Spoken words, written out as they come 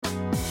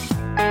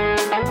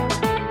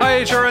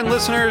HRN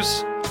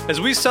listeners.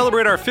 As we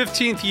celebrate our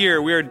 15th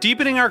year, we are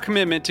deepening our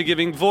commitment to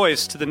giving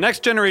voice to the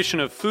next generation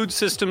of food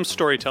systems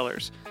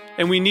storytellers,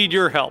 and we need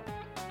your help.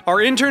 Our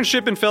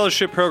internship and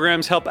fellowship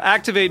programs help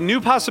activate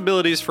new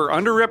possibilities for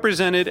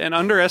underrepresented and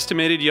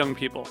underestimated young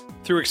people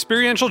through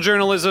experiential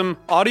journalism,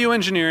 audio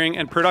engineering,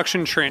 and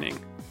production training.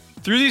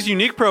 Through these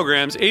unique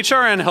programs,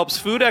 HRN helps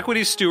food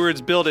equity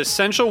stewards build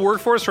essential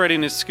workforce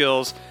readiness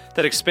skills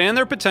that expand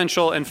their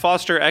potential and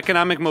foster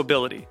economic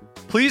mobility.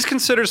 Please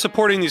consider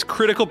supporting these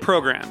critical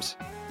programs.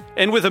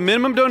 And with a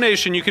minimum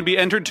donation, you can be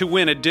entered to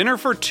win a dinner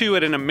for two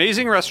at an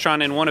amazing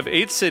restaurant in one of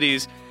 8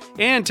 cities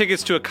and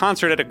tickets to a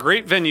concert at a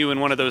great venue in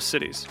one of those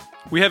cities.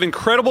 We have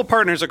incredible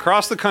partners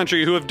across the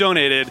country who have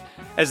donated,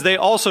 as they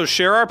also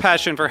share our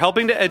passion for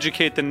helping to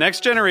educate the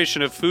next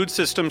generation of food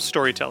systems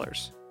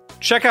storytellers.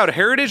 Check out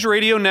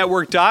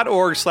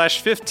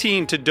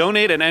heritageradionetwork.org/15 to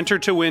donate and enter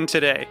to win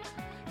today.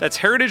 That's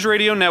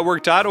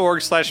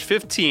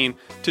heritageradionetwork.org/15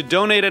 to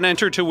donate and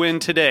enter to win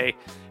today.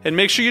 And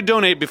make sure you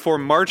donate before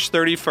March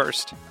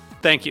 31st.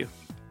 Thank you.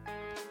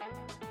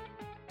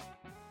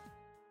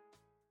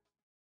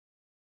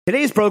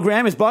 Today's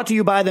program is brought to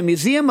you by the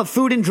Museum of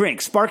Food and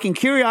Drink, sparking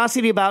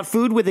curiosity about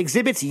food with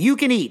exhibits you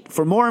can eat.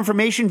 For more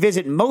information,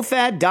 visit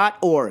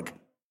mofad.org.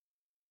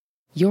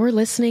 You're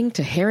listening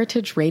to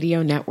Heritage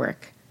Radio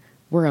Network.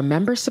 We're a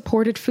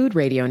member-supported food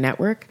radio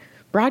network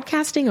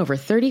broadcasting over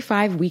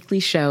 35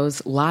 weekly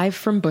shows live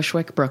from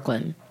Bushwick,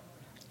 Brooklyn.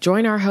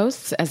 Join our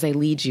hosts as they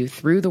lead you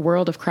through the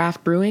world of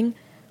craft brewing,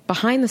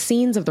 behind the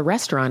scenes of the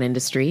restaurant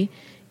industry,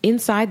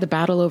 inside the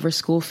battle over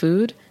school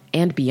food,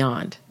 and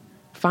beyond.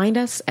 Find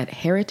us at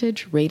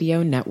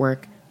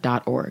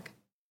heritageradionetwork.org.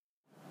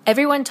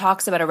 Everyone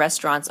talks about a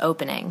restaurant's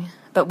opening,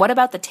 but what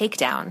about the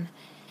takedown?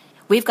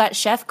 We've got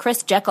Chef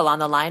Chris Jaekle on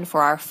the line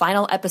for our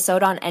final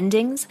episode on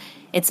endings.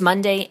 It's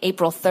Monday,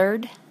 April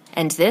 3rd,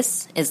 and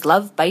this is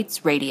Love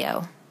Bites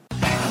Radio.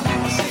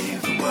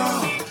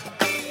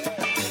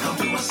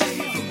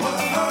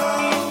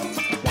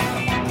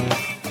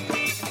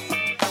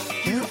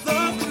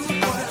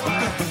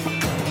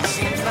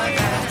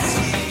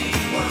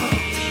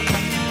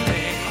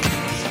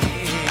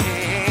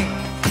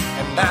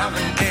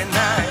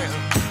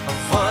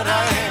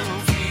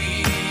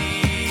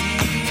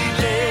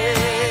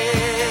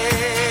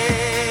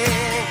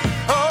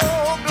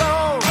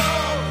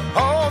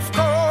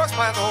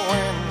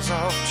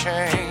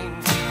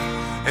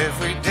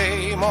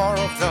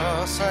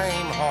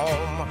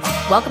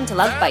 Welcome to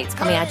Love Bites,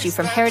 coming at you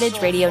from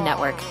Heritage Radio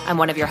Network. I'm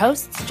one of your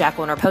hosts,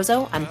 Jacqueline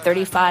Raposo. I'm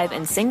 35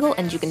 and single,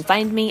 and you can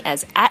find me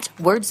as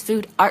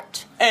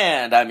 @WordsFoodArt.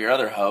 And I'm your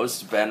other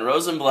host, Ben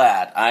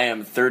Rosenblatt. I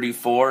am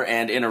 34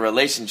 and in a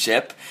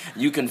relationship.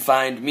 You can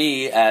find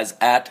me as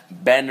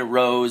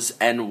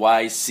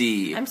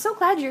 @BenRoseNYC. I'm so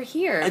glad you're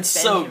here,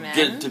 It's Benjamin.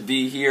 so good to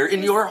be here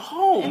in your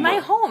home. In my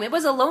home. It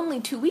was a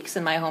lonely 2 weeks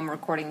in my home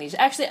recording these.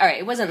 Actually, all right,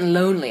 it wasn't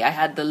lonely. I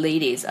had the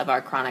ladies of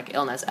our chronic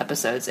illness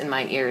episodes in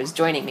my ears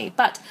joining me.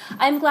 But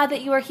I'm glad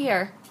that you are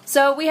here.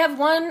 So we have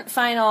one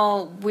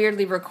final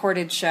weirdly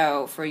recorded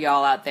show for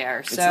y'all out there.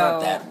 It's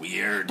not that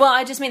weird. Well,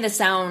 I just mean the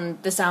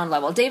sound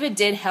level. David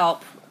did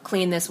help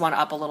clean this one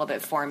up a little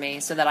bit for me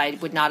so that I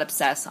would not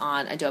obsess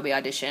on Adobe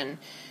Audition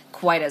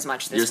quite as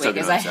much this week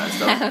as I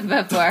have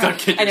before. Don't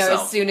kid I know,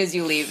 yourself. as soon as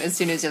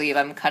you leave,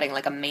 I'm cutting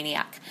like a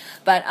maniac.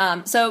 But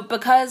so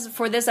because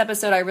for this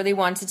episode I really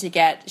wanted to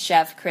get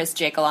Chef Chris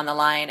Jaekle on the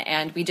line,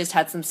 and we just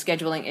had some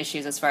scheduling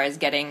issues as far as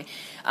getting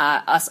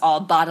us all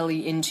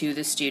bodily into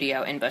the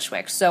studio in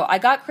Bushwick. So I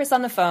got Chris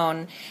on the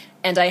phone,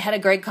 and I had a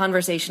great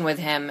conversation with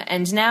him,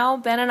 and now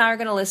Ben and I are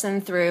going to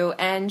listen through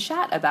and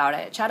chat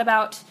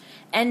about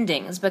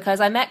endings,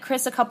 because I met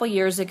Chris a couple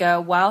years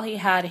ago while he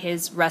had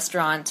his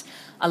restaurant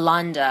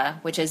Alanda,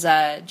 which is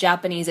a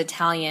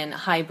Japanese-Italian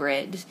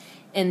hybrid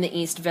in the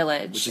East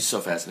Village. Which is so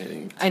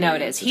fascinating. I know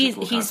it is. Such a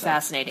cool He's concept.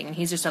 fascinating, and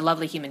he's just a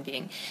lovely human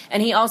being.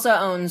 And he also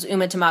owns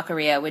Uma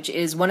Tamacaria, which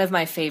is one of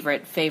my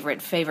favorite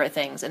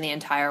things in the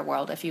entire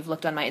world. If you've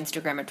looked on my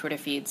Instagram or Twitter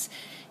feeds,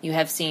 you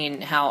have seen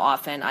how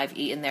often I've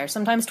eaten there,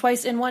 sometimes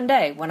twice in one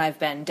day when I've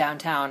been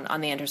downtown on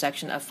the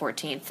intersection of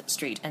 14th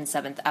Street and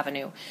 7th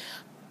Avenue.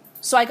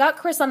 So I got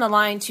Chris on the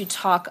line to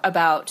talk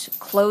about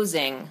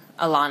closing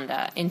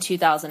Alanda in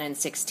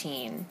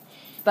 2016.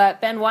 But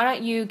Ben, why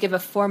don't you give a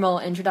formal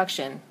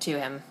introduction to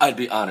him? I'd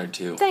be honored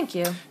to. Thank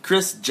you.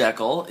 Chris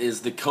Jaekle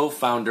is the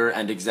co-founder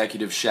and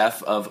executive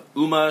chef of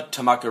Uma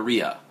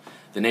Tamacaria,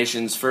 the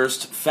nation's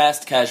first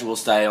fast casual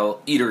style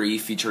eatery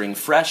featuring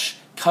fresh,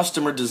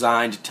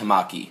 customer-designed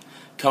tamaki,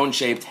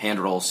 cone-shaped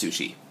hand-roll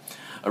sushi.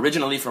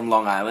 Originally from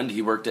Long Island,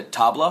 he worked at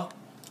Tabla,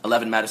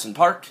 11 Madison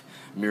Park,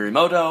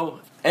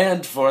 Mirimoto,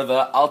 and for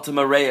the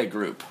Altamarea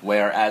Group,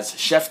 where as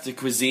chef de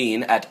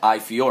cuisine at I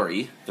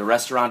Fiori, the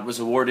restaurant was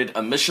awarded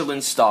a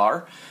Michelin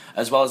star,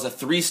 as well as a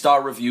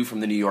 3-star review from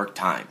the New York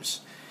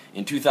Times.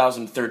 In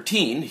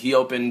 2013, he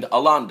opened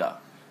Alanda,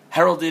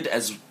 heralded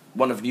as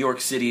one of New York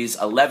City's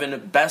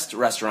 11 best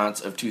restaurants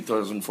of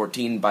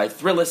 2014 by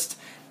Thrillist,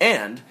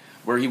 and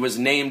where he was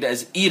named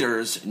as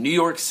Eater's New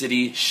York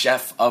City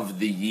Chef of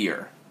the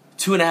Year.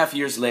 2.5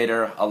 years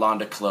later,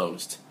 Alanda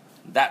closed.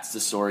 That's the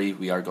story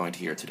we are going to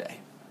hear today.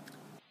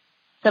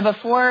 So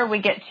before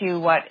we get to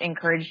what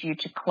encouraged you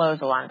to close,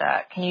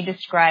 Alonda, can you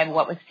describe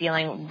what was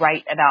feeling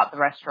right about the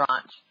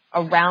restaurant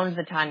around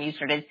the time you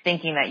started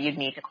thinking that you'd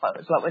need to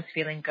close? What was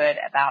feeling good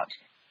about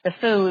the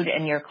food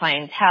and your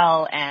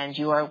clientele and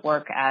your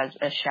work as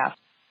a chef?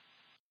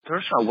 The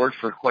restaurant worked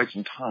for quite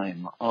some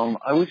time.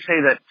 I would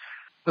say that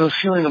what I was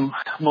feeling the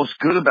most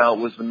good about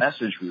was the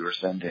message we were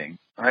sending.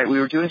 Right, we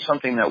were doing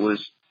something that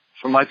was,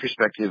 from my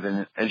perspective,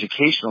 an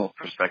educational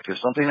perspective,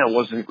 something that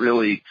wasn't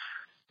really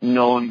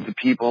known to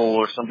people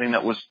or something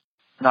that was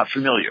not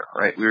familiar.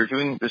 Right, we were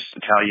doing this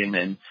Italian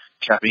and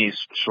Japanese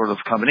sort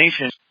of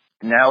combination.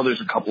 Now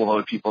there's a couple of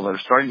other people that are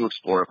starting to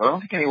explore it, but I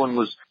don't think anyone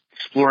was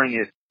exploring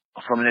it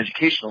from an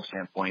educational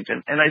standpoint.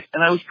 And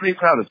I was pretty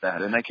proud of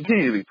that, and I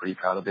continue to be pretty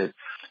proud of it.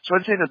 So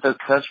I'd say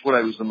that's what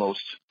I was the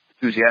most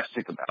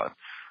enthusiastic about.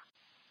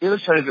 The other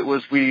side of it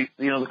was the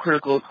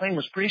critical acclaim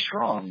was pretty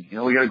strong.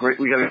 We got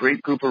a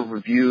great group of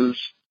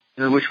reviews,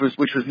 which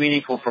was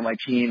meaningful for my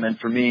team and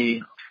for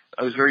me.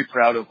 I was very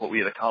proud of what we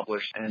had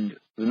accomplished and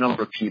the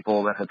number of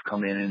people that have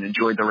come in and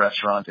enjoyed the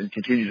restaurant and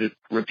continue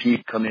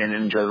to come in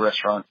and enjoy the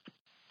restaurant.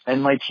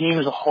 And my team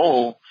as a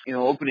whole,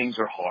 openings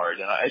are hard,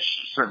 and I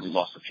certainly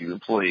lost a few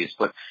employees,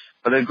 but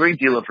a great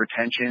deal of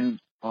retention.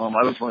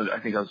 I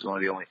think I was one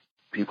of the only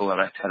people that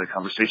I had a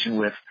conversation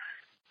with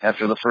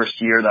after the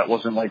first year that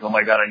wasn't like, oh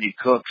my God, I need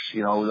cooks. I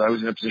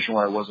was in a position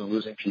where I wasn't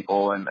losing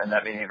people, and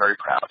that made me very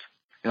proud.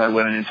 I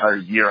went an entire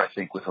year, I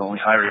think, with only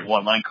hiring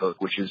one line cook,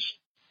 which is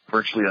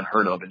virtually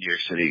unheard of in New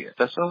York City.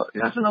 That's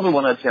another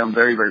one I'd say I'm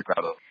very, very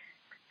proud of.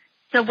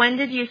 So when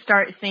did you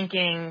start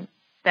thinking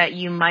that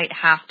you might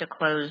have to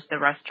close the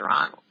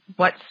restaurant?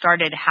 What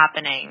started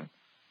happening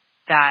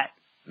that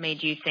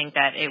made you think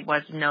that it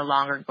was no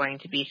longer going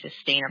to be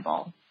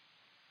sustainable?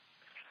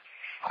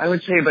 I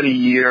would say about a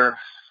year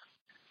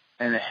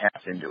and a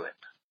half into it.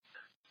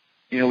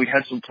 We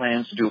had some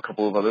plans to do a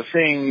couple of other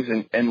things,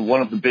 and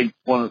one of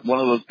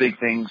those big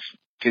things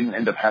didn't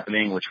end up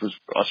happening, which was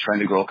us trying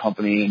to grow a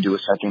company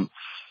and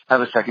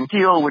have a second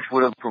deal, which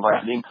would have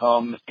provided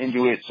income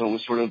into it. So it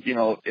was sort of,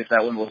 if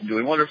that one wasn't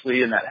doing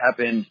wonderfully and that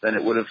happened, then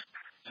it would have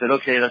said,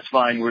 okay, that's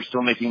fine. We're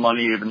still making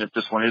money, even if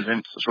this one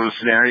isn't, sort of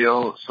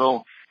scenario.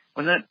 So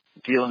when that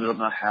deal ended up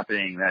not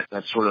happening,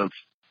 that sort of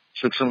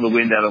took some of the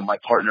wind out of my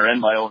partner and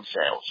my own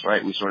sails,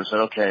 right? We sort of said,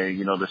 okay,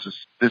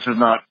 this is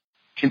not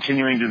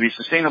continuing to be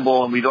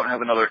sustainable, and we don't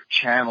have another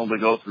channel to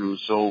go through.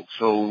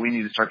 So we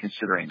need to start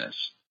considering this.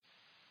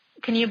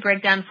 Can you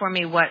break down for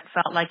me what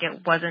felt like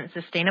it wasn't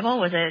sustainable?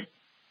 Was it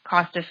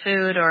cost of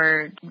food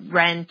or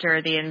rent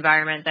or the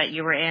environment that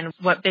you were in?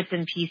 What bits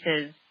and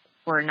pieces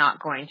were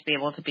not going to be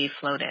able to be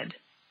floated?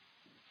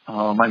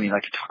 I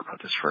could talk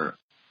about this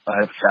I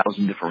have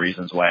 1,000 different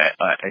reasons why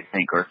I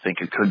think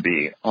it could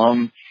be.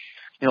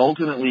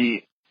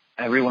 Ultimately,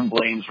 everyone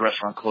blames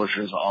restaurant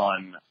closures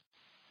on,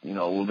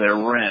 their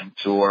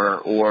rent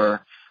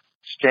or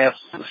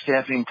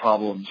staffing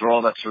problems or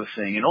all that sort of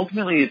thing. And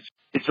ultimately,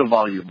 it's a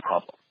volume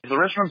problem. If the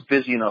restaurant's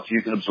busy enough,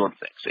 you can absorb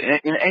things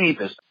in any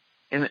business.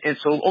 And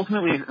so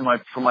ultimately,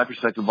 from my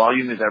perspective,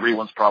 volume is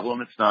everyone's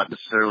problem. It's not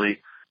necessarily,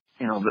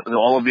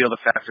 all of the other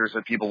factors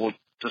that people will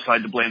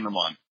decide to blame them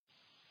on.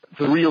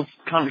 The real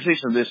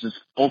conversation of this is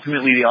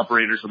ultimately the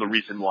operators are the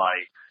reason why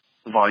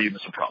the volume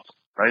is a problem,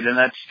 right? And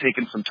that's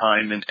taken some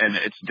time, and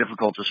it's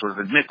difficult to sort of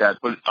admit that.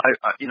 But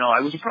I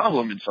was a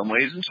problem in some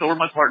ways, and so were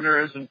my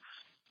partners, and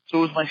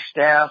so was my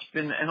staff,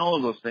 and all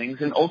of those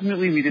things. And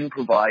ultimately, we didn't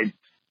provide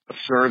a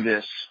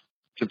service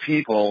to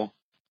people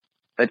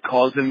that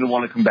caused them to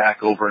want to come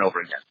back over and over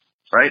again,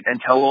 right?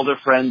 And tell all their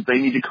friends they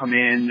need to come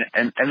in,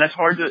 and that's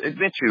hard to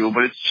admit to,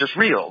 but it's just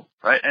real,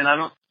 right? And I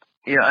don't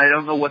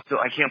know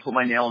I can't put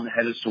my nail on the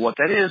head as to what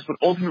that is, but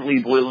ultimately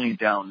boiling it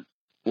down,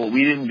 what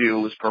we didn't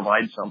do was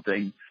provide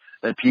something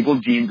that people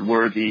deemed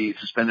worthy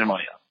to spend their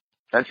money on.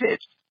 That's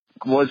it.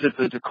 Was it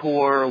the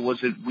decor?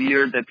 Was it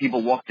weird that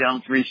people walked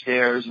down 3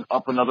 stairs and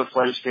up another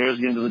flight of stairs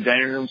into the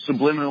dining room?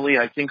 Subliminally,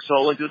 I think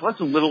so. There's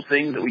lots of little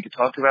things that we could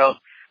talk about.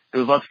 There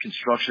was lots of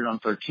construction on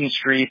 13th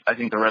Street. I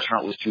think the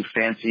restaurant was too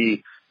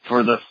fancy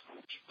for the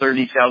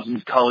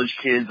 30,000 college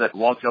kids that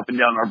walked up and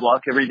down our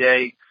block every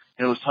day.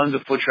 There was tons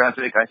of foot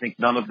traffic. I think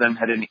none of them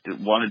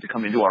wanted to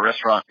come into our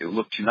restaurant. It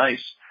looked too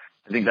nice.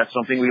 I think that's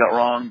something we got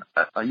wrong.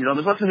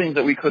 There's lots of things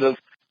that we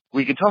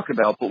could talk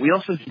about, but we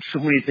also did so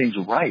many things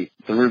right.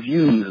 The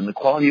reviews and the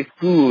quality of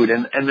food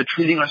and the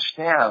treating our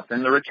staff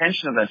and the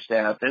retention of that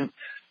staff. And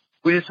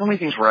we did so many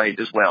things right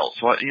as well.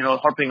 So,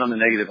 harping on the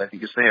negative, I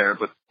think, is there,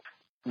 but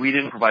we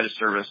didn't provide a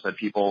service that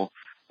people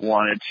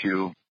wanted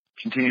to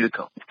continue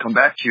to come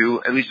back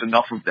to, at least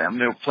enough of them.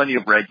 There were plenty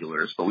of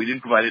regulars, but we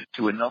didn't provide it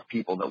to enough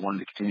people that wanted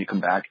to continue to come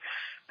back.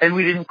 And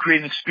we didn't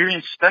create an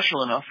experience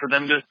special enough for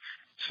them to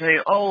say,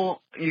 oh,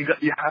 you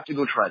have to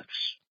go try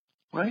this,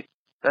 right?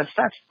 That's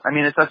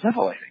it's that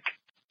simple, I think.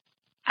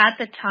 At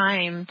the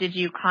time, did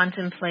you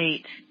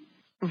contemplate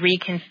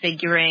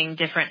reconfiguring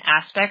different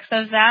aspects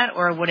of that,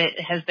 or would it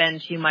have been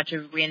too much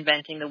of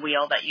reinventing the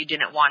wheel that you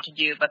didn't want to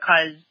do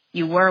because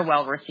you were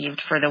well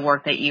received for the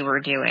work that you were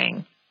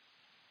doing?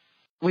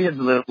 we had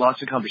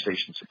lots of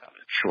conversations about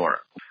it, sure.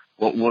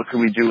 What could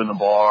we do in the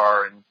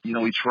bar? And,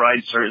 we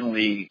tried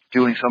certainly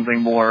doing something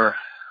more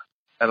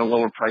at a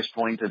lower price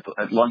point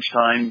at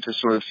lunchtime to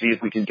sort of see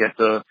if we could get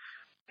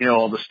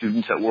all the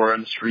students that were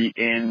on the street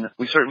in.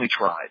 We certainly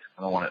tried.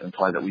 I don't want to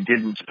imply that we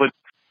didn't, but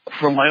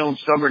from my own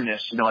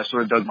stubbornness, I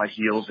sort of dug my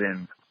heels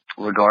in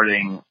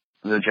regarding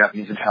the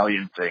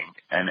Japanese-Italian thing,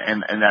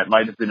 and that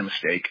might have been a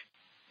mistake.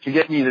 To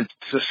get me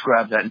to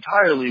scrap that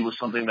entirely was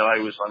something that I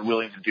was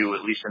unwilling to do,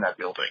 at least in that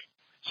building.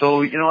 So,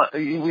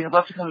 we had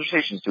lots of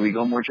conversations. Do we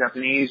go more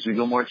Japanese? Do we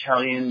go more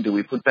Italian? Do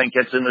we put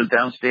banquettes in the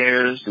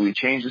downstairs? Do we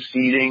change the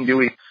seating?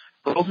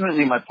 But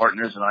ultimately, my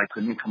partners and I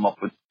couldn't come up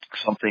with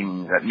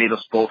something that made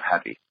us both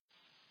happy.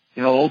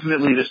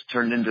 Ultimately, this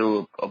turned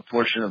into a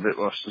portion of it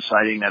was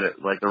deciding that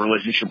the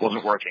relationship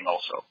wasn't working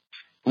also.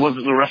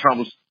 The restaurant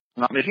was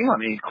not making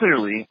money,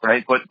 clearly,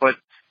 right? But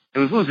it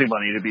was losing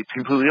money, to be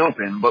completely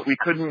open. But we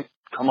couldn't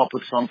come up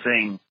with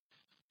something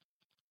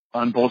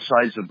on both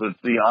sides of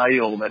the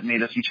aisle that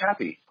made us each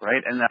happy,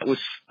 right? And that was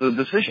the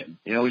decision.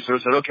 We sort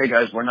of said, okay,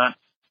 guys,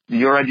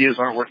 your ideas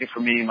aren't working for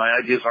me, my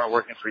ideas aren't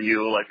working for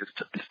you.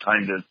 It's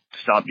time to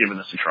stop giving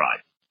this a try.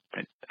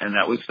 Right? And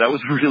that was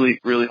a really,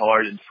 really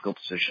hard and difficult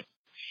decision.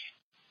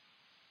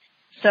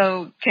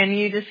 So can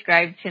you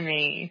describe to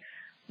me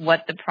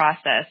what the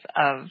process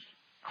of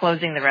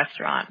closing the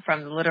restaurant,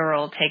 from the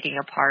literal taking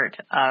apart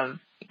of,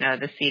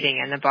 the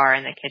seating and the bar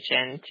and the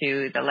kitchen,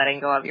 to the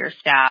letting go of your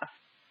staff,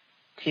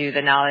 to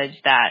the knowledge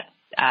that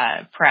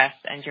press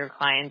and your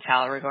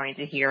clientele were going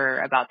to hear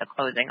about the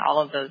closing, all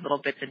of those little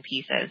bits and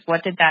pieces.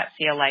 What did that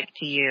feel like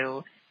to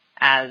you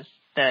as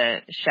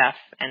the chef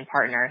and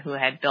partner who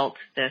had built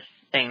this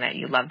thing that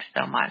you loved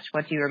so much?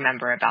 What do you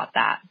remember about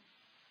that?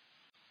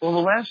 Well, the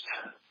last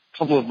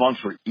couple of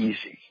months were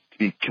easy, to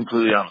be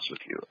completely honest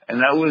with you.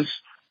 And that was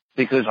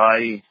because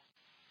I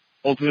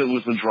ultimately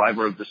was the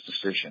driver of this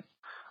decision.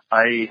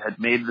 I had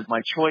made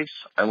my choice.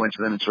 I went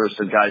to them and sort of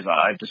said, guys,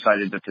 I've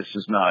decided that this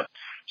is not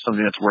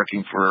something that's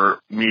working for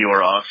me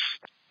or us.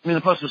 I mean,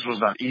 the process was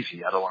not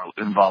easy. I don't want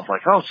to involve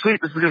oh, sweet,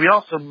 this is going to be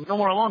awesome. No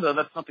more Alonda.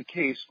 That's not the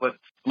case. But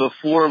the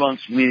 4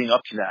 months leading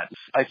up to that,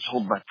 I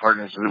told my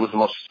partners that it was the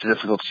most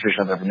difficult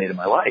decision I've ever made in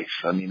my life.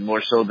 I mean,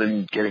 more so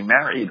than getting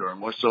married, or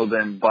more so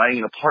than buying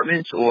an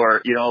apartment, or,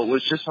 it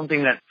was just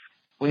something that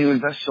when you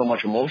invest so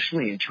much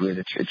emotionally into it,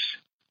 it's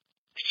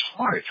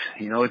hard.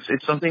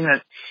 It's something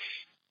that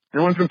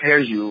no one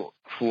prepares you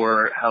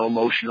for how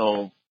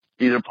emotional,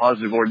 either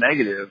positive or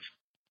negative,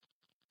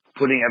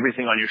 putting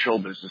everything on your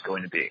shoulders is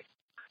going to be.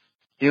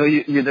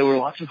 There were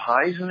lots of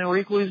highs and there were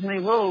equally as many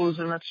lows,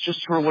 and that's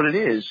just sort of what it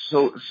is.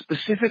 So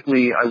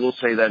specifically, I will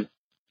say that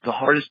the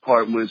hardest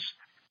part was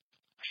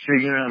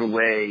figuring out a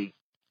way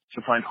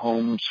to find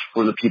homes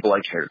for the people I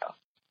cared about.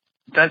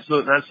 That's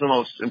the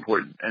most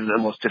important and the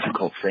most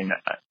difficult thing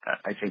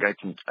I think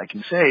I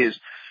can say is,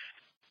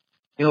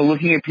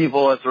 looking at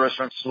people at the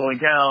restaurant slowing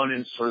down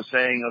and sort of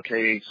saying,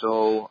 okay,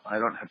 so I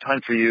don't have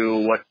time for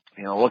you.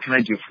 What can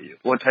I do for you?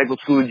 What type of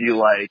food do you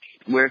like?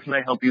 Where can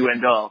I help you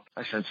end up?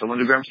 I sent someone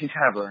to Gramercy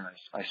Tavern.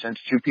 I sent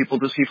 2 people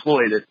to see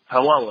Floyd at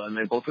Pawala, and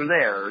they both were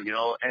there,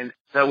 and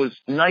that was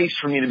nice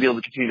for me to be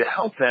able to continue to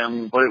help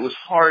them, but it was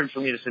hard for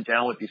me to sit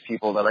down with these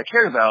people that I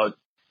cared about.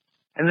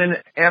 And then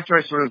after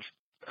I sort of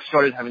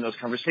started having those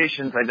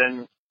conversations, I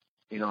then,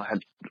 had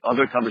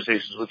other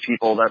conversations with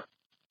people that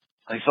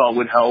I thought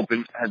would help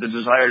and had the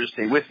desire to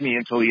stay with me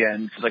until the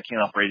end, because I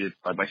can't operate it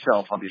by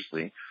myself,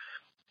 obviously.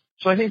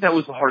 So I think that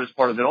was the hardest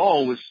part of it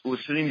all, was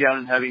sitting down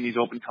and having these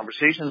open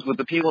conversations with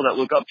the people that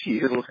look up to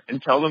you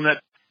and tell them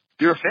that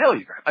you're a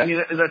failure. I mean,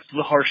 that's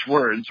the harsh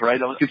words, right? I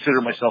don't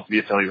consider myself to be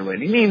a failure by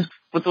any means,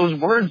 but those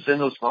words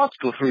and those thoughts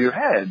go through your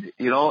head,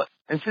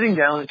 and sitting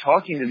down and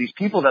talking to these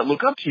people that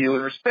look up to you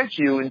and respect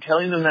you and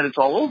telling them that it's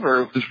all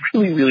over was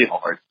really, really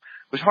hard.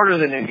 It was harder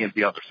than any of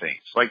the other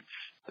things.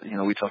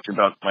 We talked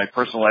about my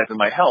personal life and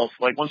my health.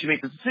 Once you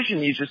make the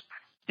decision,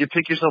 you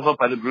pick yourself up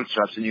by the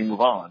bootstraps and you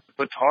move on.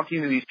 But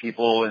talking to these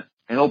people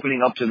and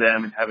opening up to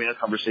them and having a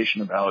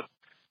conversation about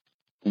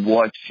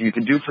what you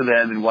could do for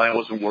them and why it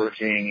wasn't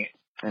working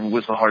and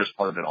was the hardest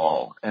part of it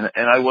all. And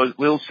I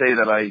will say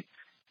that I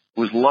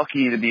was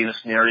lucky to be in a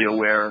scenario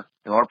where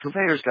our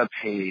purveyors got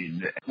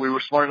paid. We were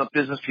smart enough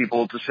business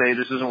people to say,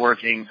 this isn't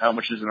working. How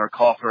much is in our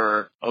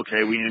coffer?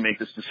 Okay, we need to make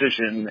this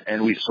decision,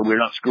 so we're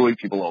not screwing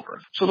people over.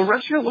 So the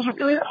rest of it wasn't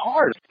really that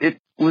hard. It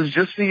was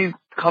just the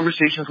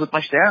conversations with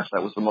my staff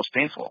that was the most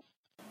painful.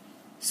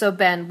 So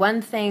Ben,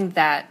 one thing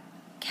that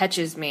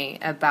catches me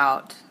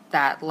about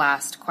that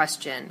last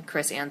question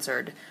Chris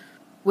answered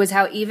was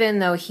how even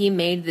though he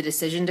made the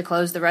decision to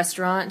close the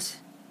restaurant,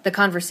 the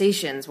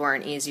conversations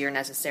weren't easier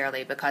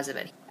necessarily because of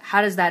it.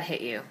 How does that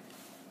hit you?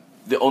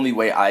 The only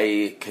way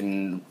I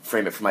can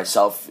frame it for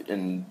myself,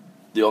 and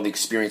the only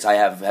experience I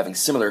have of having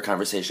similar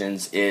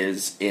conversations,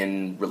 is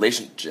in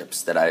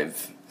relationships that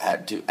I've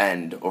had to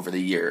end over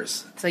the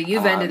years. So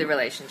you've ended the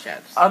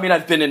relationships. I mean,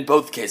 I've been in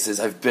both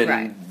cases. I've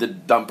been the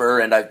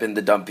dumper and I've been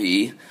the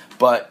dumpy.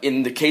 But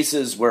in the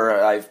cases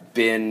where I've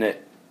been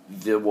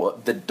the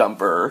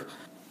dumper,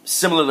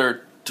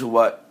 similar to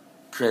what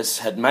Chris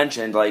had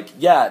mentioned, like,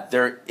 yeah,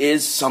 there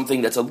is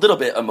something that's a little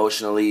bit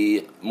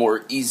emotionally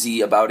more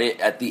easy about it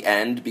at the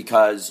end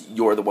because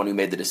you're the one who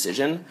made the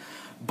decision.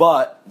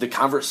 But the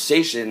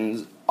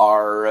conversations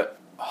are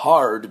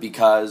hard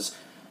because,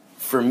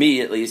 for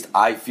me at least,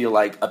 I feel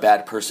like a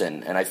bad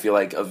person and I feel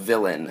like a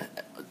villain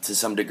to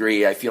some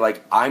degree. I feel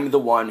like I'm the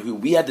one who,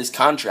 we had this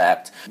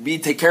contract, we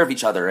take care of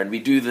each other and we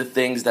do the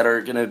things that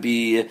are going to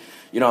be,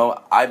 you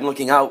know, I'm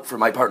looking out for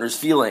my partner's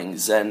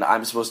feelings and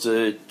I'm supposed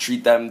to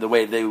treat them the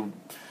way that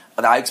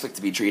I expect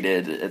to be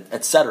treated,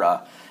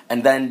 etc.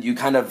 And then you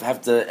kind of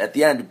have to, at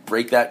the end,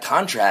 break that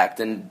contract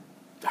and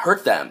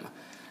hurt them.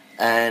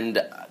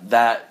 And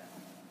that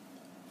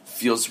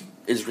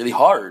is really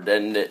hard,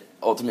 and it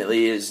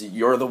ultimately is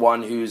you're the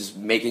one who's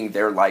making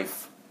their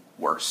life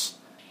worse.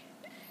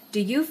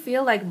 Do you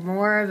feel like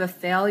more of a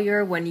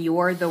failure when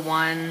you're the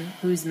one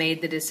who's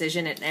made the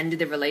decision and ended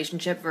the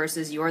relationship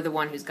versus you're the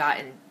one who's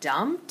gotten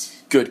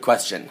dumped? Good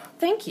question.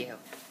 Thank you.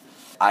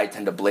 I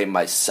tend to blame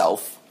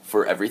myself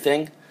for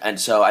everything, and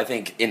so I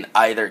think in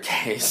either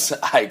case,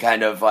 I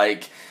kind of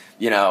like,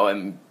 you know,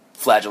 am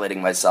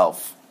flagellating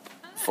myself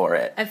for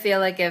it. I feel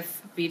like if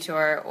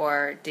Vitor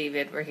or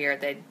David were here,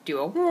 they'd do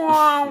a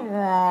wah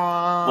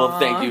wah. Well,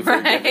 thank you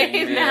for giving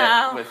me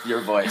it with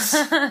your voice.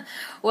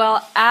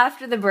 Well,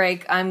 after the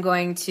break, I'm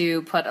going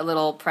to put a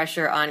little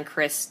pressure on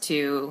Chris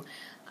to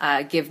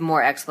give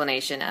more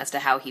explanation as to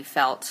how he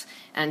felt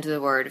and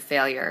the word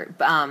failure.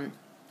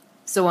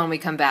 So when we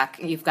come back,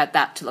 you've got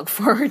that to look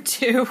forward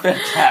to.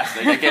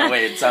 Fantastic. I can't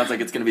wait. It sounds like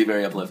it's going to be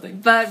very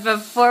uplifting. But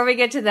before we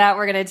get to that,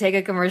 we're going to take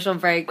a commercial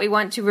break. We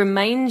want to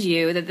remind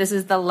you that this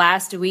is the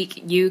last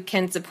week you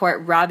can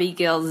support Robbie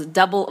Gill's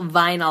double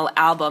vinyl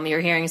album. You're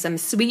hearing some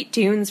sweet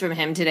tunes from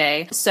him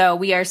today. So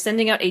we are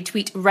sending out a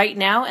tweet right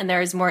now, and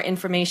there is more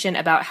information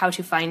about how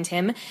to find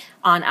him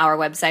on our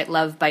website,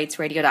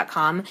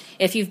 lovebitesradio.com.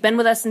 If you've been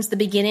with us since the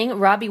beginning,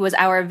 Robbie was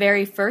our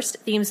very first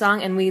theme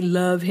song, and we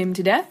love him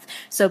to death.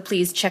 So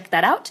please check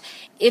that out.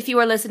 If you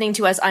are listening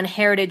to us on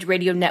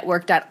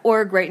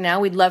heritageradionetwork.org right now,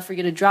 we'd love for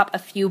you to drop a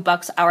few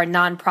bucks our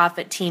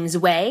nonprofit team's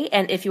way.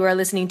 And if you are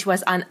listening to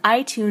us on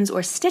iTunes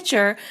or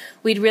Stitcher,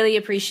 we'd really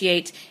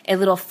appreciate a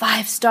little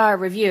 5-star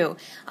review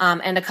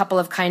and a couple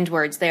of kind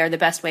words. They are the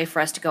best way for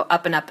us to go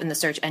up and up in the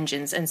search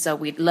engines. And so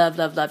we'd love,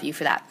 love, love you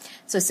for that.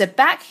 So sit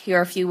back,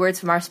 hear a few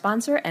words from our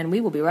sponsor, and we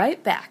will be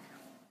right back.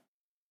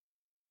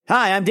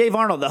 Hi, I'm Dave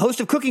Arnold, the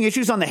host of Cooking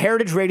Issues on the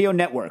Heritage Radio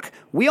Network.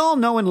 We all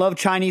know and love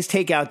Chinese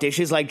takeout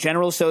dishes like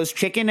General Tso's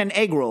chicken and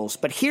egg rolls,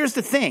 but here's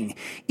the thing.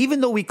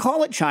 Even though we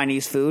call it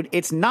Chinese food,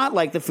 it's not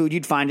like the food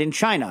you'd find in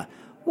China.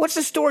 What's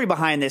the story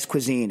behind this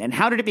cuisine, and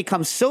how did it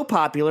become so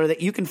popular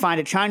that you can find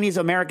a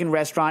Chinese-American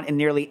restaurant in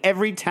nearly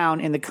every town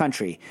in the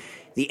country?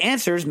 The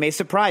answers may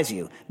surprise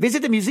you.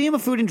 Visit the Museum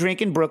of Food and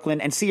Drink in Brooklyn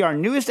and see our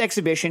newest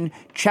exhibition,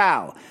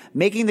 Chow,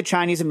 Making the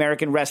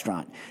Chinese-American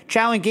Restaurant.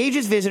 Chow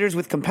engages visitors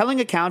with compelling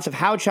accounts of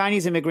how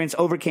Chinese immigrants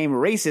overcame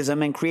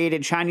racism and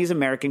created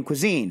Chinese-American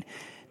cuisine.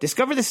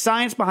 Discover the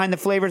science behind the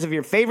flavors of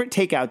your favorite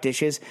takeout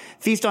dishes,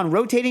 feast on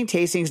rotating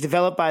tastings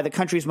developed by the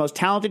country's most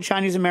talented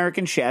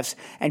Chinese-American chefs,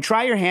 and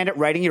try your hand at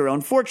writing your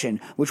own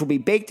fortune, which will be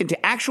baked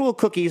into actual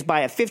cookies by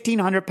a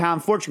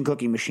 1,500-pound fortune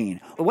cooking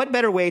machine. What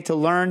better way to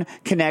learn,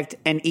 connect,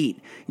 and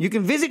eat? You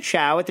can visit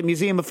Chow at the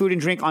Museum of Food and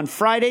Drink on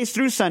Fridays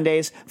through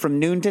Sundays from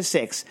noon to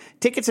 6.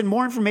 Tickets and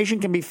more information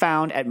can be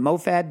found at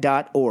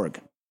mofad.org.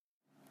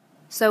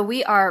 So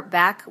we are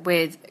back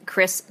with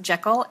Chris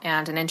Jaekle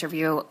and an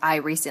interview I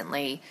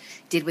recently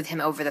did with him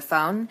over the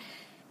phone.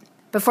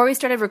 Before we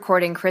started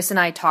recording, Chris and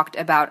I talked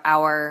about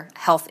our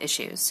health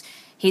issues.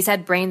 He's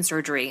had brain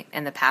surgery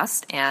in the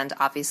past, and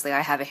obviously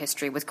I have a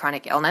history with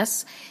chronic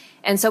illness.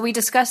 And so we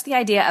discussed the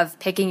idea of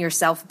picking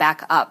yourself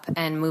back up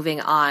and moving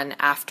on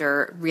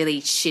after really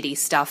shitty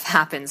stuff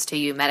happens to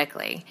you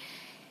medically.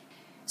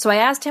 So I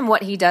asked him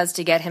what he does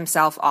to get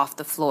himself off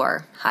the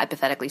floor,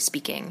 hypothetically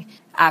speaking,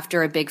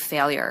 after a big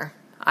failure,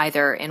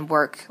 either in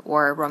work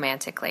or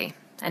romantically.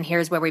 And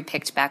here's where we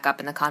picked back up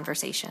in the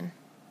conversation.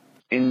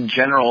 In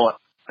general,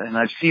 and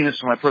I've seen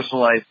this in my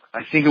personal life,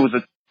 I think it was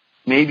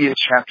maybe a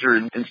chapter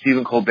in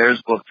Stephen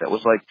Colbert's book that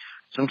was like,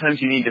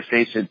 sometimes you need to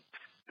face it,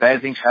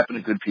 bad things happen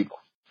to good people,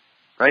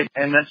 right?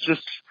 And that's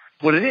just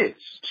what it is.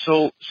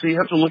 So you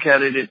have to look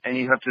at it and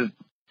you have to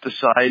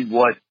decide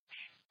what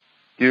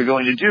you're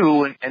going to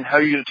do and how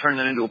you're going to turn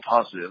that into a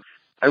positive.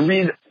 I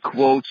read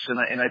quotes and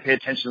I pay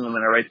attention to them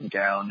and I write them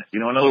down. You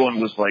know, another one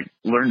was like,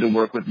 learn to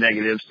work with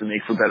negatives to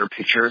make for better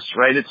pictures,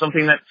 right? It's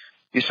something that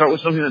you start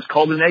with something that's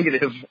called a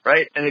negative,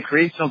 right? And it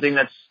creates something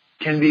that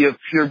can be of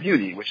pure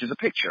beauty, which is a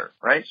picture,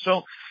 right?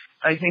 So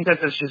I think that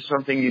that's just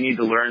something you need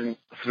to learn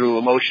through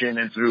emotion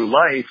and through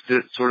life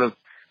to sort of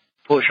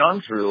push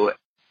on through.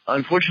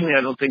 Unfortunately,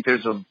 I don't think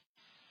there's a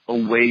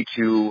way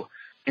to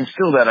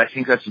instill that. I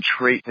think that's a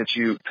trait that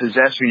you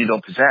possess or you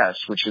don't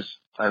possess, which is,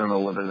 I don't know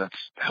whether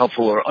that's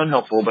helpful or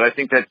unhelpful, but I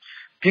think that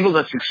people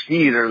that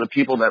succeed are the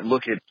people that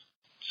look at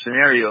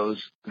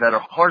scenarios that are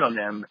hard on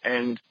them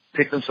and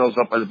pick themselves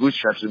up by the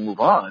bootstraps and move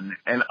on.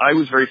 And I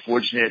was very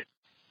fortunate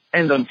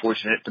and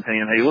unfortunate,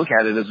 depending on how you look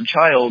at it, as a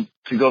child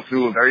to go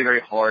through a very,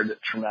 very hard,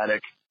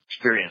 traumatic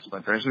experience. My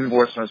parents were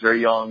divorced when I was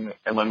very young,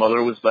 and my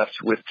mother was left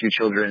with 2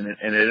 children,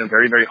 and in a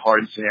very, very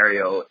hard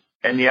scenario.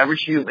 And the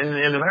average human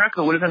in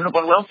America would have ended up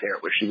on welfare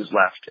where she was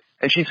left.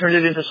 And she turned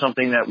it into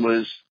something that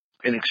was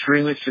an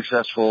extremely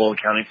successful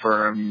accounting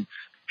firm.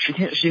 She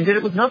did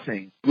it with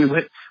nothing. We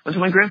went to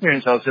my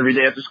grandparents' house every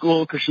day after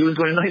school because she was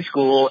going to night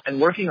school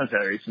and working on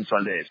Saturdays and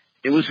Sundays.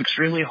 It was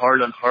extremely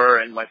hard on her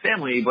and my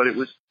family, but it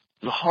was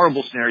a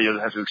horrible scenario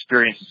to have to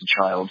experience as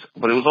a child.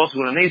 But it was also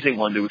an amazing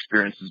one to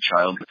experience as a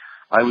child.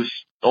 I was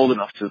old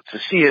enough to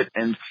see it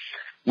and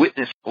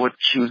witness what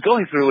she was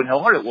going through and how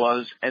hard it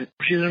was. And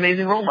she's an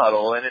amazing role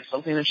model, and it's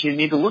something that she'd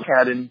need to look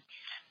at and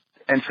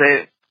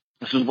say,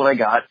 this is what I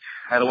got.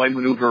 How do I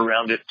maneuver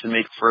around it to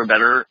make for a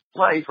better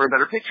life or a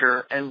better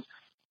picture? And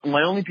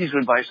my only piece of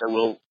advice I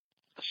will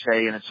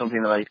say, and it's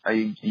something that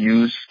I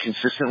use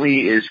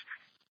consistently, is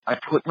I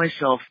put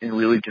myself in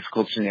really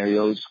difficult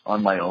scenarios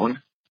on my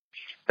own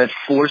that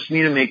force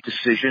me to make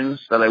decisions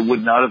that I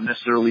would not have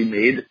necessarily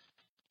made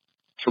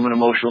from an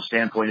emotional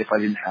standpoint if I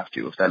didn't have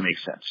to, if that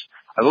makes sense.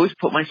 I've always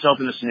put myself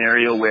in a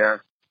scenario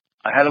where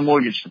I had a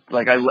mortgage,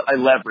 like I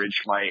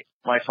leverage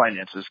my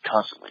finances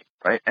constantly,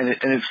 right? And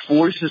it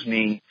forces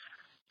me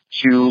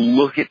to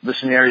look at the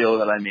scenario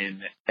that I'm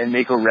in and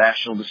make a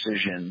rational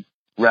decision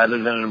rather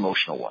than an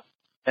emotional one.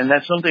 And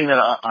that's something that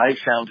I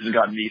found has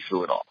gotten me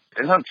through it all.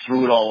 It's not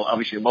through it all,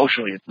 obviously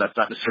emotionally, that's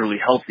not necessarily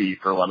healthy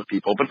for a lot of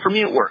people, but for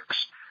me it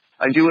works.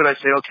 I do it, I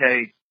say,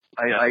 okay,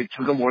 I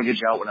took a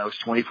mortgage out when I was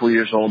 24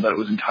 years old that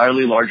was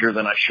entirely larger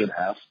than I should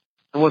have.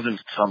 It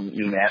wasn't some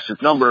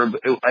massive number,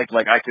 but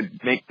I could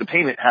make the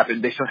payment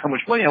happen based on how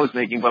much money I was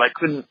making, but I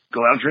couldn't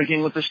go out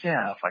drinking with the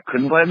staff. I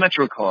couldn't buy a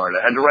Metro card.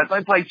 I had to ride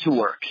my bike to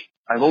work.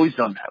 I've always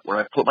done that, where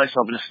I put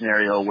myself in a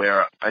scenario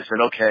where I said,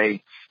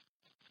 okay,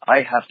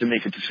 I have to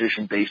make a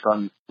decision based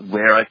on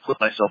where I put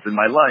myself in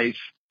my life,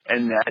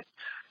 and that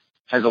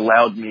has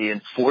allowed me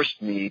and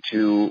forced me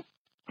to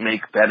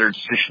make better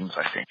decisions,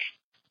 I think.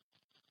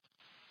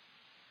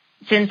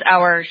 Since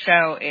our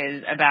show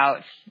is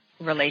about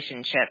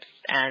relationships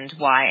and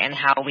why and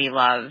how we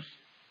love,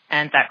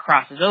 and that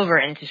crosses over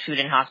into food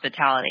and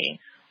hospitality,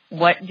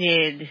 what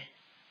did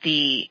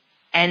the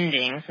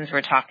ending, since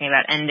we're talking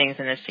about endings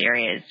in this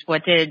series,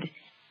 what did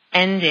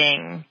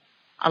ending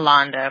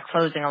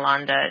closing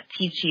Alonda,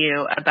 teach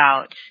you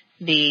about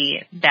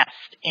the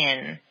best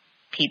in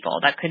people?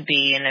 That could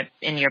be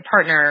in your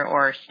partner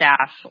or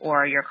staff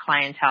or your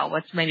clientele.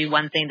 What's maybe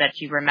one thing that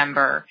you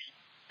remember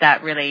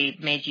that really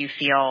made you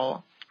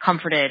feel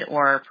comforted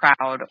or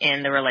proud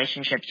in the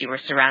relationships you were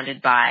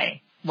surrounded by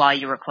while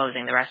you were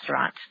closing the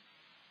restaurant?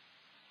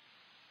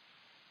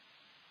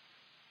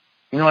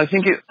 I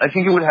think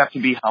it would have to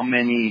be how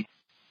many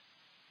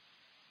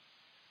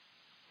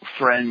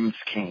friends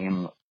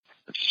came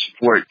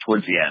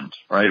towards the end,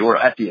 right? Or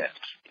at the end,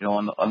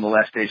 on the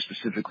last day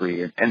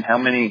specifically, and how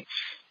many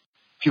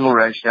people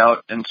reached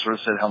out and sort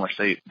of said how much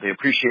they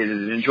appreciated it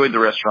and enjoyed the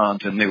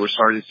restaurant and they were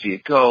sorry to see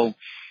it go.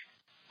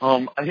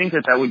 I think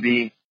that would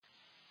be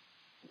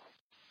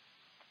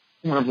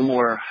one of the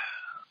more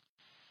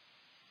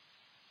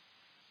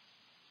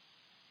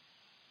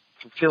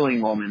fulfilling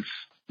moments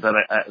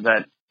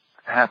that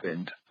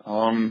happened.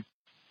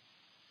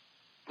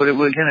 But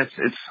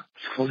it's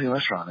closing a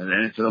restaurant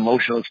and it's an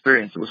emotional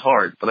experience. It was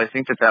hard, but I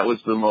think that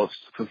was the most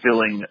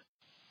fulfilling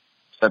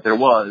that there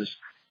was.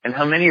 And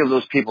how many of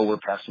those people were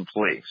past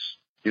employees?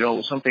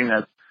 Something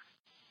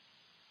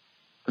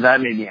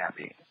that made me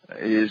happy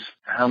is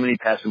how many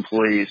past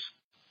employees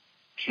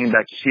came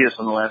back to see us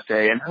on the last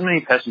day, and how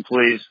many past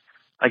employees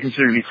I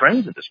consider to be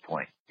friends at this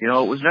point. It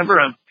was never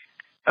I've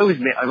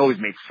always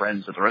made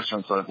friends at the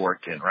restaurants that I've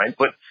worked in, right?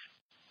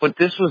 But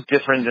this was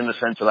different in the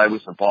sense that I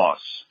was the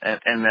boss,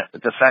 and that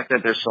the fact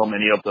that there's so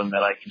many of them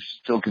that I can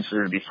still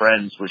consider to be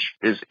friends, which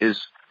is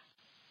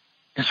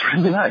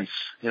really nice,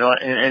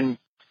 and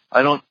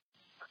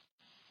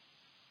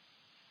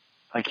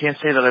I can't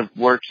say that I've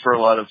worked for a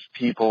lot of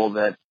people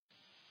that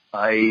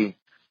I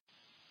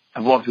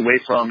have walked away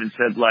from and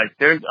said,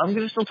 I'm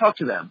going to still talk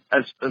to them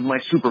as my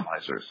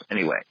supervisors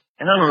anyway.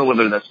 And I don't know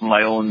whether that's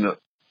my own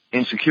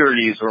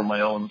insecurities or my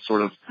own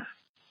sort of,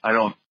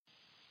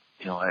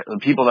 the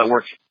people that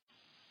work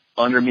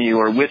under me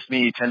or with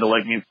me tend to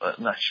like me. I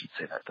shouldn't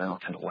say that. They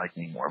don't tend to like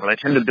me more, but I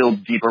tend to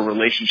build deeper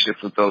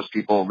relationships with those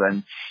people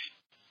than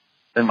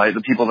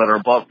the people that are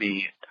above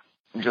me,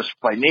 just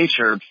by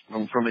nature,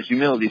 from a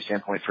humility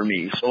standpoint for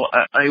me. So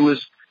I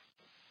was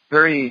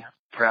very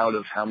proud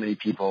of how many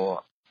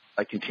people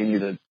I continue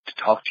to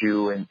talk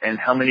to and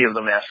how many of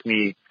them ask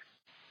me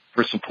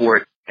for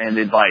support and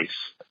advice,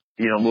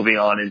 moving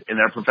on in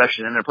their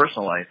profession and their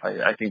personal life.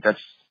 I think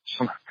that's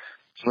some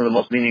of the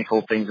most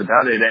meaningful things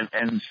about it.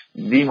 And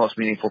the most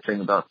meaningful thing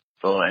about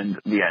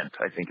the end,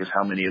 I think, is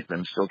how many of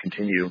them still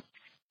continue.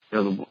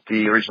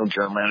 The original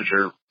general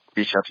manager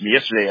reached out to me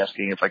yesterday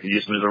asking if I could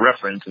use him as a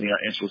reference, and the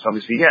answer was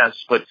obviously yes,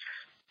 but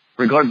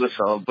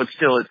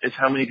still, it's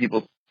how many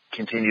people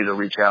continue to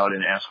reach out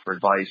and ask for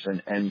advice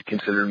and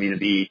consider me to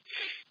be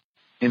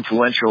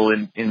influential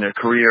in their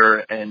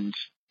career. And,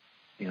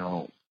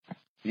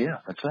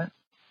 that's it.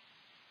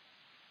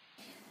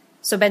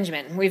 So,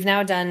 Benjamin, we've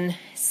now done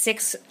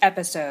 6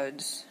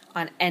 episodes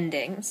on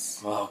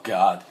endings. Oh,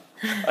 God.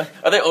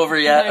 Are they over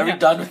yet? Are we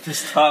done with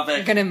this topic?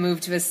 We're going to move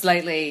to a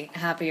slightly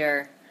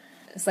happier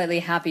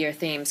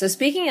theme. So,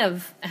 speaking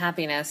of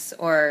happiness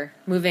or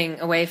moving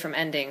away from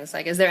endings,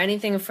 like, is there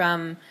anything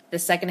from the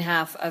second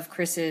half of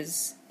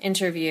Chris's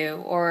interview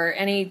or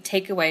any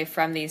takeaway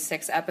from these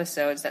 6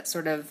 episodes that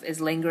sort of is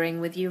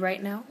lingering with you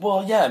right now?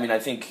 Well, yeah, I mean, I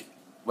think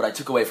what I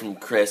took away from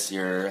Chris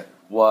here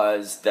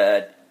was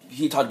that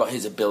he talked about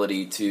his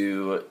ability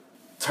to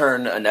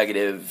turn a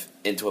negative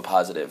into a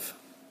positive.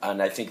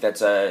 And I think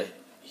that's a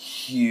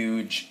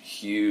huge,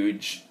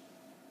 huge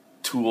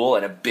tool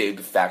and a big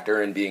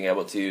factor in being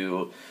able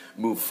to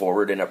move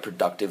forward in a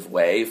productive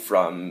way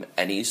from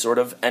any sort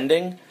of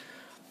ending.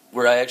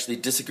 Where I actually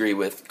disagree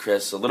with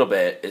Chris a little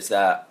bit is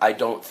that I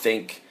don't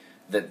think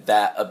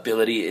that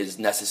ability is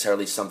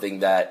necessarily something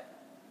that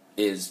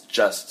is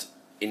just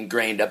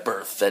ingrained at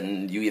birth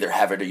and you either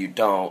have it or you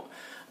don't.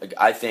 Like,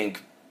 I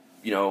think,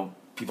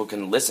 people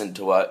can listen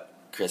to what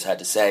Chris had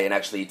to say and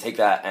actually take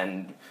that,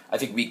 and I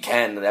think we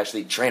can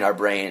actually train our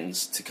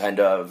brains to kind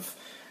of...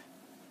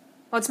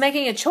 Well, it's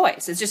making a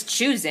choice. It's just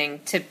choosing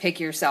to pick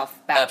yourself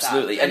back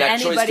Absolutely. up. And that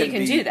anybody choice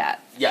can do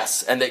that.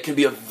 Yes, and it can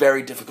be a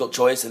very difficult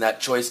choice, and that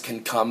choice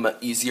can come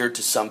easier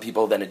to some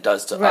people than it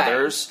does to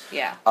others.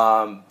 Yeah.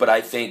 But I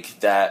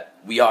think that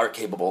we are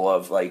capable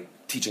of,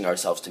 teaching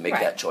ourselves to make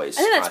that choice.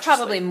 I think that's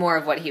probably more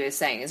of what he was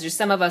saying, is just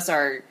some of us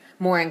are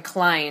more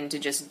inclined to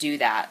just do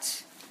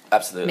that.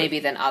 Absolutely. Maybe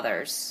than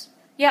others.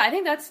 Yeah, I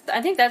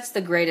think that's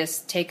the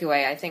greatest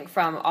takeaway, I think,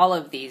 from all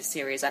of these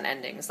series on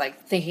endings.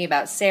 Like, thinking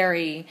about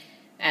Sari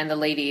and the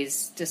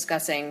ladies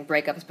discussing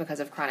breakups because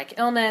of chronic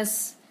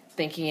illness,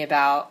 thinking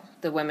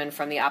about the women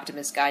from The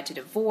Optimist's Guide to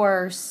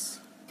Divorce,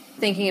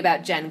 thinking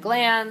about Jen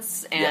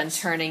Glantz and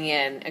turning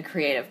in a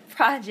creative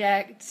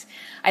project.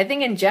 I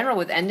think in general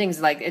with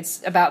endings,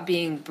 it's about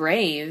being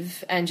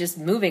brave and just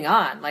moving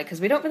on,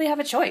 because we don't really have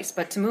a choice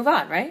but to move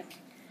on, right?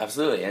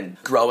 Absolutely, and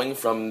growing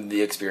from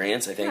the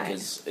experience, I think,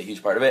 is a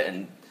huge part of it,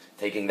 and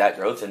taking that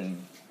growth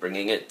and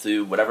bringing it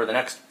to whatever the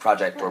next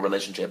project or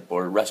relationship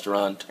or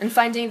restaurant and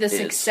finding the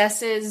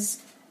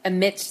successes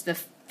amidst the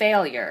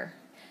failure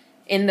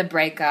in the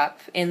breakup,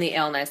 in the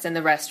illness, in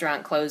the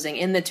restaurant closing,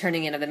 in the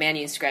turning in of the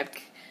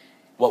manuscript.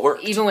 What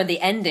worked. Even with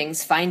the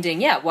endings,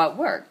 finding, what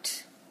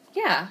worked.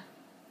 Yeah.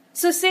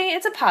 So see,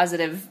 it's a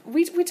positive.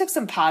 We took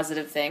some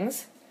positive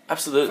things.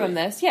 Absolutely. From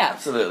this, yeah.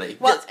 Absolutely.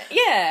 Well,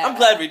 yeah. I'm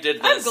glad we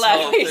did this. I'm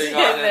glad we did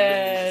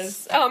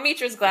this. Oh,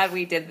 Mitra's glad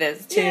we did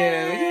this, too.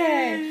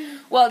 Yay.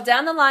 Well,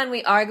 down the line,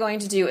 we are going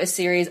to do a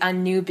series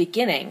on new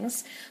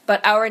beginnings, but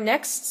our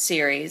next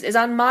series is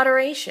on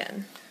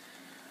moderation.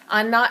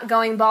 On not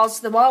going balls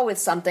to the wall with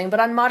something, but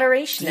on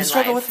moderation in life. Do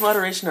you struggle with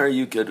moderation, or are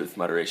you good with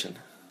moderation?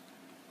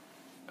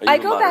 I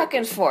go back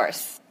and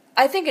forth.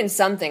 I think in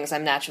some things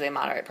I'm naturally a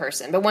moderate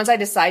person, but once I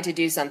decide to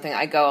do something,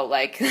 I go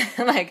like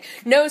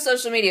no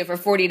social media for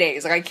 40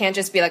 days. I can't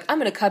just be I'm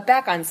going to cut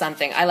back on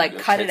something. I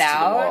cut it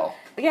out.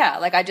 Yeah,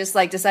 I just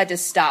decide to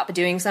stop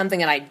doing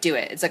something and I do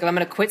it. It's if I'm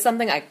going to quit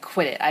something, I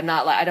quit it. I'm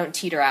not I don't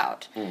teeter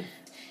out.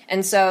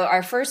 And so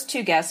our first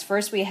 2 guests,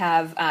 first we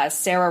have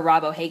Sarah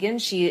Robb O'Hagan.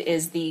 She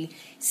is the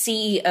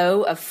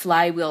CEO of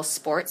Flywheel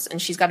Sports,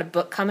 and she's got a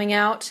book coming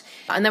out.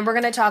 And then we're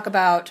going to talk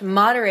about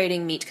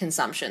moderating meat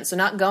consumption, so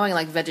not going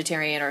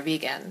vegetarian or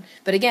vegan,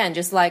 but again,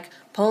 just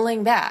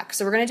pulling back.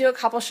 So we're going to do a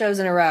couple shows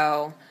in a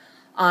row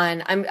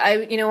on,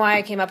 you know why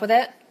I came up with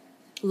it?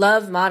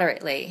 Love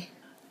moderately.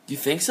 You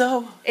think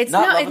so? It's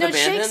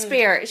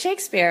Shakespeare.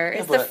 Shakespeare.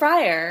 It's the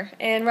friar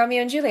in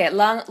Romeo and Juliet.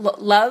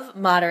 Love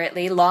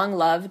moderately, long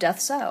love doth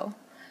so.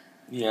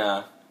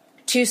 Yeah.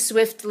 Too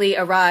swiftly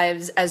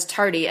arrives, as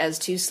tardy as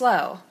too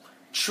slow.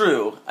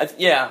 True.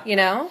 Yeah.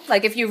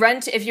 If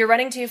you're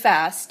running too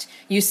fast,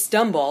 you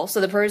stumble. So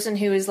the person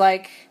who is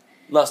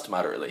lust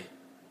moderately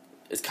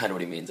is kind of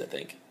what he means, I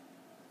think.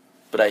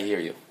 But I hear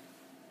you.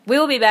 We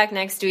will be back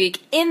next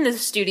week in the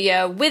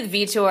studio with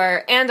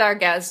Vitor and our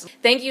guests.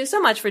 Thank you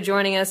so much for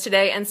joining us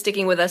today and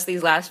sticking with us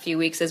these last few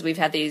weeks as we've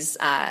had these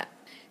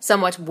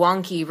somewhat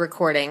wonky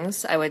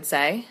recordings, I would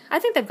say. I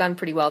think they've gone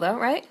pretty well, though,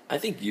 right? I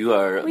think you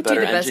are a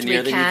better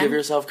engineer than you give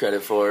yourself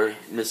credit for,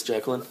 Miss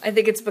Jacqueline. I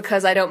think it's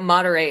because I don't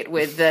moderate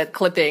with the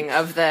clipping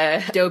of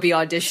the Adobe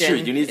Audition. Sure,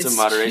 you need some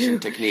moderation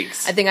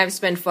techniques. I think I've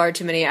spent far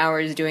too many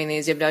hours doing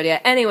these. You have no idea.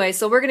 Anyway,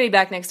 so we're going to be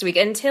back next week.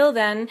 Until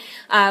then,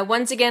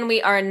 once again,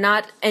 we are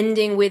not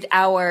ending with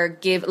our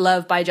Give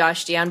Love by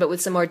Josh Dion, but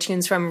with some more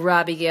tunes from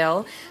Robbie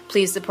Gill.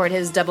 Please support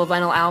his double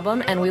vinyl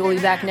album, and we will be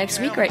back next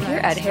week right here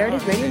at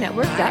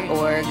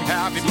heritageradionetwork.org.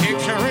 I'll be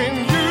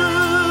picturing you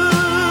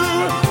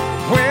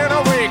when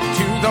I wake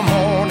to the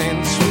morning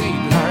sweet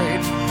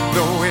light.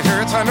 Though it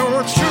hurts, I know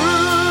it's true.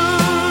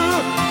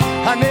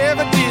 I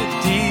never did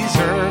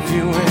deserve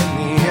you in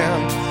the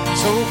end.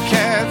 So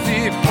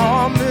Kathy,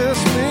 promise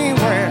me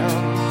when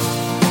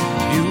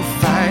you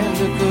find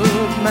a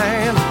good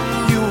man,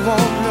 you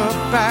won't look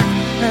back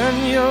and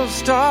you'll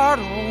start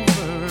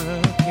over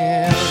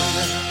again.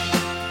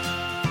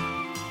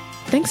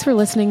 Thanks for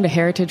listening to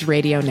Heritage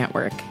Radio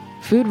Network,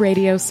 food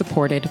radio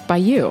supported by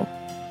you.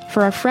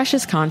 For our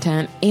freshest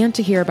content and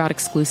to hear about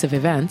exclusive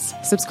events,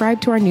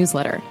 subscribe to our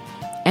newsletter.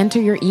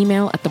 Enter your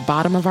email at the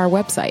bottom of our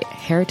website,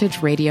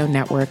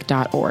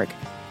 heritageradionetwork.org.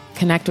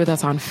 Connect with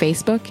us on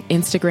Facebook,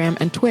 Instagram,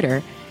 and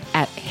Twitter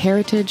at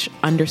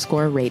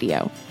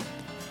heritage_radio.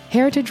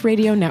 Heritage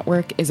Radio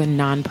Network is a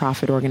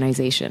nonprofit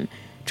organization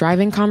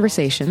driving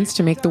conversations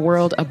to make the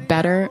world a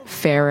better,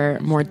 fairer,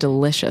 more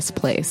delicious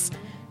place.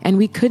 And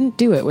we couldn't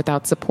do it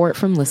without support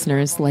from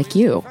listeners like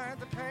you.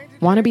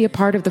 Want to be a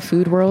part of the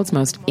food world's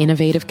most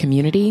innovative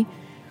community?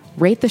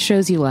 Rate the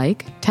shows you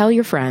like, tell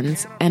your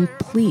friends, and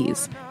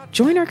please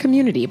join our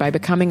community by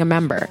becoming a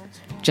member.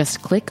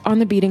 Just click on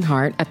the beating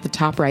heart at the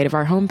top right of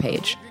our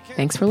homepage.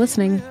 Thanks for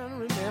listening.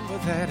 Remember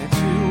that it's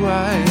you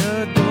I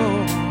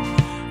adore.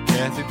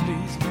 Kathy,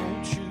 please.